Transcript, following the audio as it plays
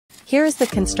Here is the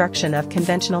construction of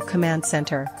conventional command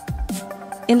center.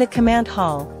 In the command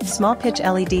hall, small pitch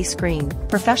LED screen,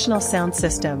 professional sound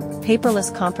system,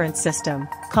 paperless conference system,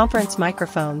 conference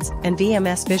microphones, and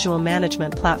VMS Visual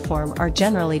Management platform are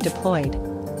generally deployed.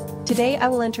 Today I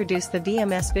will introduce the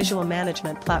VMS Visual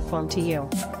Management platform to you.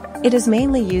 It is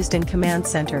mainly used in command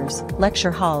centers,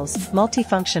 lecture halls,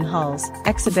 multifunction halls,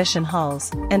 exhibition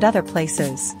halls, and other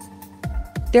places.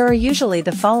 There are usually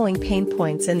the following pain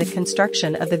points in the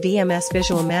construction of the VMS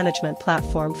Visual Management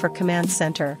platform for Command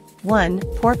Center. 1.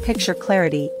 Poor picture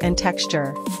clarity and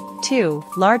texture. 2.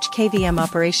 Large KVM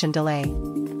operation delay.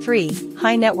 3.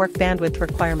 High network bandwidth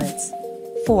requirements.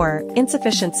 4.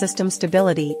 Insufficient system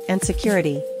stability and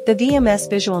security. The VMS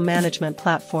Visual Management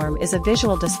platform is a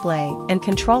visual display and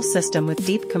control system with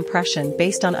deep compression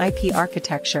based on IP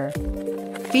architecture.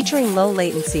 Featuring low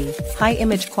latency, high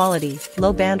image quality,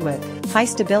 low bandwidth, high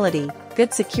stability,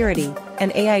 good security,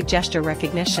 and AI gesture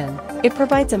recognition, it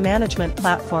provides a management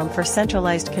platform for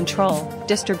centralized control,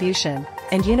 distribution,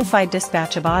 and unified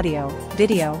dispatch of audio,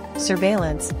 video,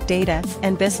 surveillance, data,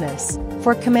 and business.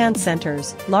 For command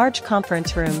centers, large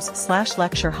conference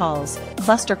rooms/lecture halls,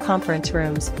 cluster conference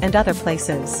rooms, and other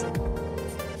places.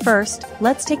 First,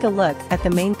 let's take a look at the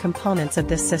main components of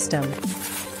this system.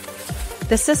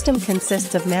 The system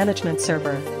consists of management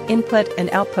server, input and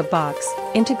output box,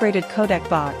 integrated codec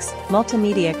box,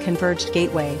 multimedia converged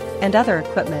gateway, and other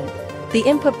equipment. The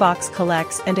input box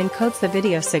collects and encodes the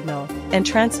video signal, and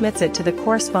transmits it to the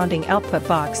corresponding output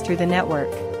box through the network.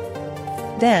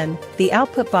 Then, the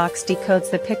output box decodes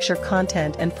the picture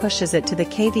content and pushes it to the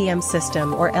KVM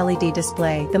system or LED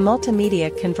display. The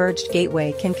multimedia converged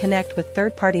gateway can connect with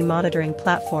third-party monitoring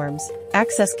platforms,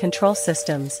 access control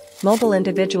systems, mobile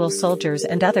individual soldiers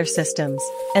and other systems,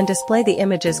 and display the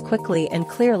images quickly and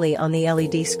clearly on the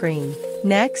LED screen.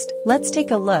 Next, let's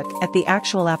take a look at the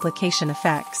actual application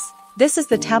effects. This is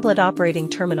the tablet operating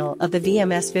terminal of the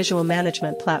VMS Visual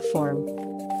Management platform.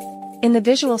 In the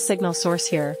visual signal source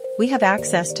here, we have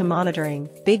access to monitoring,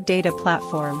 big data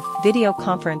platform, video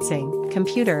conferencing,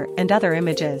 computer, and other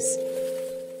images.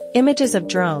 Images of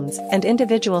drones and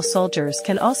individual soldiers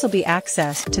can also be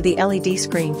accessed to the LED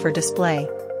screen for display.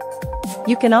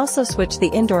 You can also switch the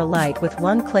indoor light with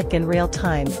one click in real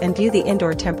time and view the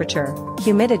indoor temperature,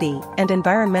 humidity, and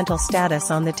environmental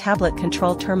status on the tablet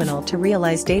control terminal to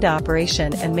realize data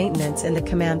operation and maintenance in the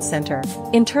command center.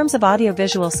 In terms of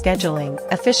audiovisual scheduling,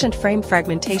 efficient frame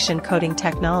fragmentation coding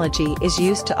technology is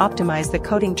used to optimize the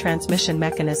coding transmission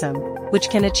mechanism, which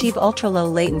can achieve ultra-low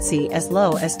latency as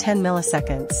low as 10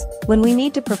 milliseconds. When we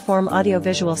need to perform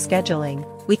audiovisual scheduling,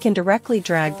 we can directly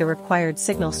drag the required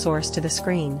signal source to the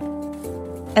screen.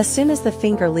 As soon as the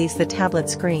finger leaves the tablet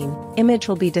screen, image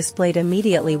will be displayed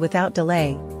immediately without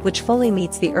delay, which fully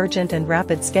meets the urgent and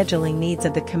rapid scheduling needs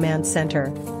of the command center.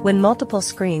 When multiple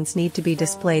screens need to be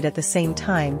displayed at the same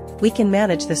time, we can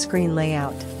manage the screen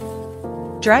layout.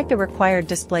 Drag the required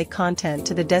display content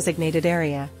to the designated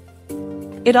area.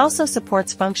 It also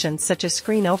supports functions such as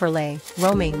screen overlay,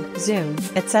 roaming, zoom,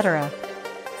 etc.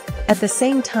 At the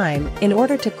same time, in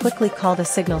order to quickly call the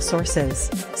signal sources,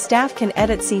 staff can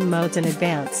edit scene modes in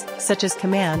advance, such as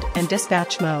command and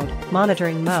dispatch mode,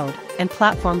 monitoring mode, and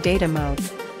platform data mode.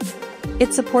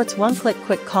 It supports one-click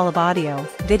quick call of audio,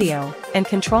 video, and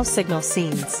control signal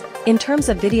scenes. In terms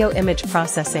of video image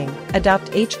processing, adopt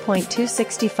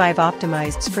H.265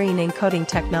 optimized screen encoding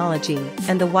technology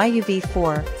and the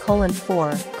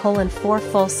YUV4:4:4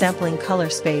 full sampling color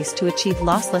space to achieve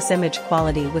lossless image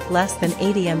quality with less than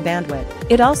 80 m bandwidth.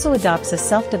 It also adopts a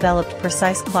self-developed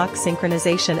precise clock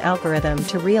synchronization algorithm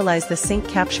to realize the sync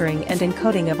capturing and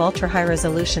encoding of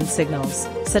ultra-high-resolution signals,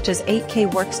 such as 8K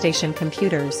workstation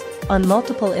computers, on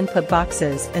multiple input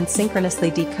boxes and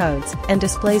synchronously decodes and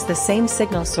displays the same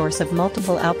signal source of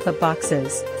multiple output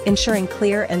boxes, ensuring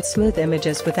clear and smooth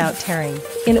images without tearing.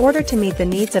 In order to meet the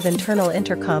needs of internal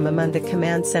intercom among the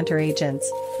command center agents,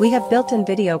 we have built-in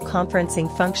video conferencing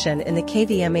function in the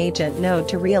KVM agent node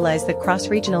to realize the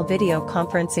cross-regional video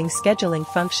conferencing scheduling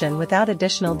function without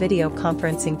additional video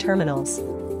conferencing terminals,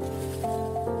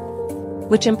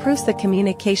 which improves the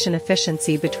communication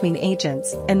efficiency between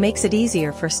agents and makes it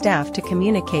easier for staff to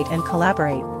communicate and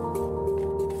collaborate.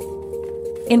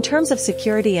 In terms of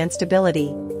security and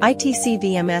stability, ITC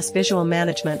VMS Visual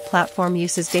Management platform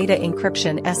uses data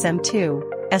encryption SM2,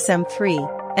 SM3,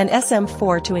 and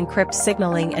SM4 to encrypt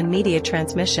signaling and media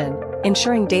transmission,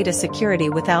 ensuring data security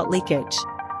without leakage.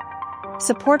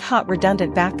 Support hot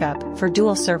redundant backup for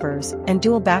dual servers and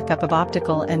dual backup of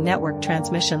optical and network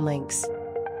transmission links.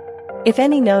 If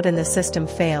any node in the system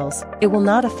fails, it will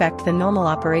not affect the normal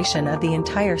operation of the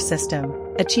entire system.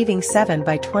 achieving 7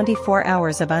 by 24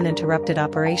 hours of uninterrupted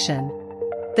operation.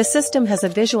 The system has a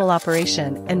visual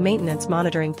operation and maintenance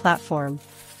monitoring platform.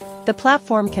 The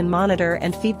platform can monitor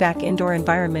and feedback indoor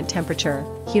environment temperature,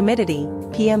 humidity,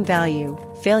 PM value,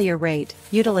 failure rate,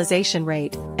 utilization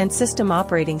rate, and system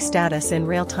operating status in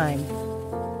real time.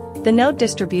 The node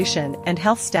distribution and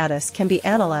health status can be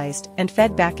analyzed and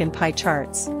fed back in pie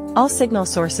charts. All signal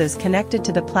sources connected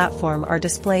to the platform are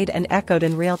displayed and echoed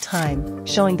in real time,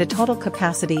 showing the total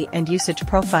capacity and usage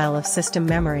profile of system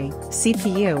memory,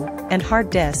 CPU, and hard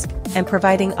disk, and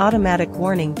providing automatic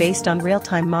warning based on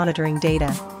real-time monitoring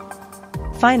data.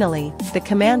 Finally, the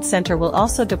command center will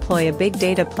also deploy a big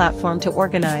data platform to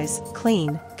organize,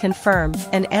 clean, confirm,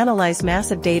 and analyze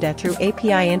massive data through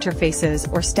API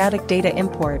interfaces or static data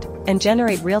import, and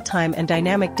generate real-time and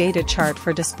dynamic data chart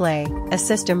for display,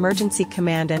 assist emergency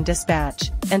command and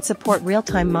dispatch, and support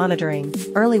real-time monitoring,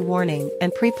 early warning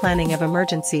and pre-planning of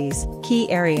emergencies, key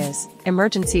areas,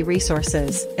 emergency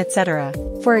resources, etc.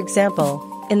 For example,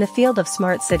 in the field of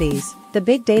smart cities, the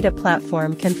big data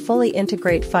platform can fully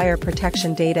integrate fire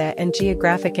protection data and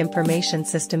geographic information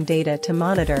system data to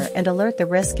monitor and alert the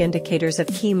risk indicators of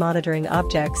key monitoring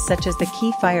objects such as the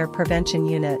key fire prevention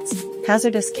units,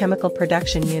 hazardous chemical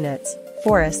production units,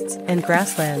 forests and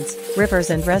grasslands, rivers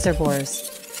and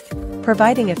reservoirs,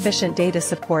 providing efficient data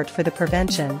support for the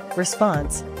prevention,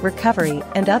 response, recovery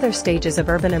and other stages of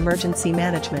urban emergency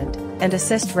management, and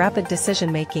assist rapid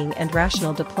decision-making and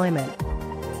rational deployment.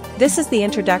 This is the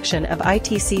introduction of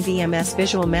ITC VMS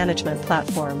Visual Management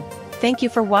Platform. Thank you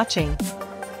for watching.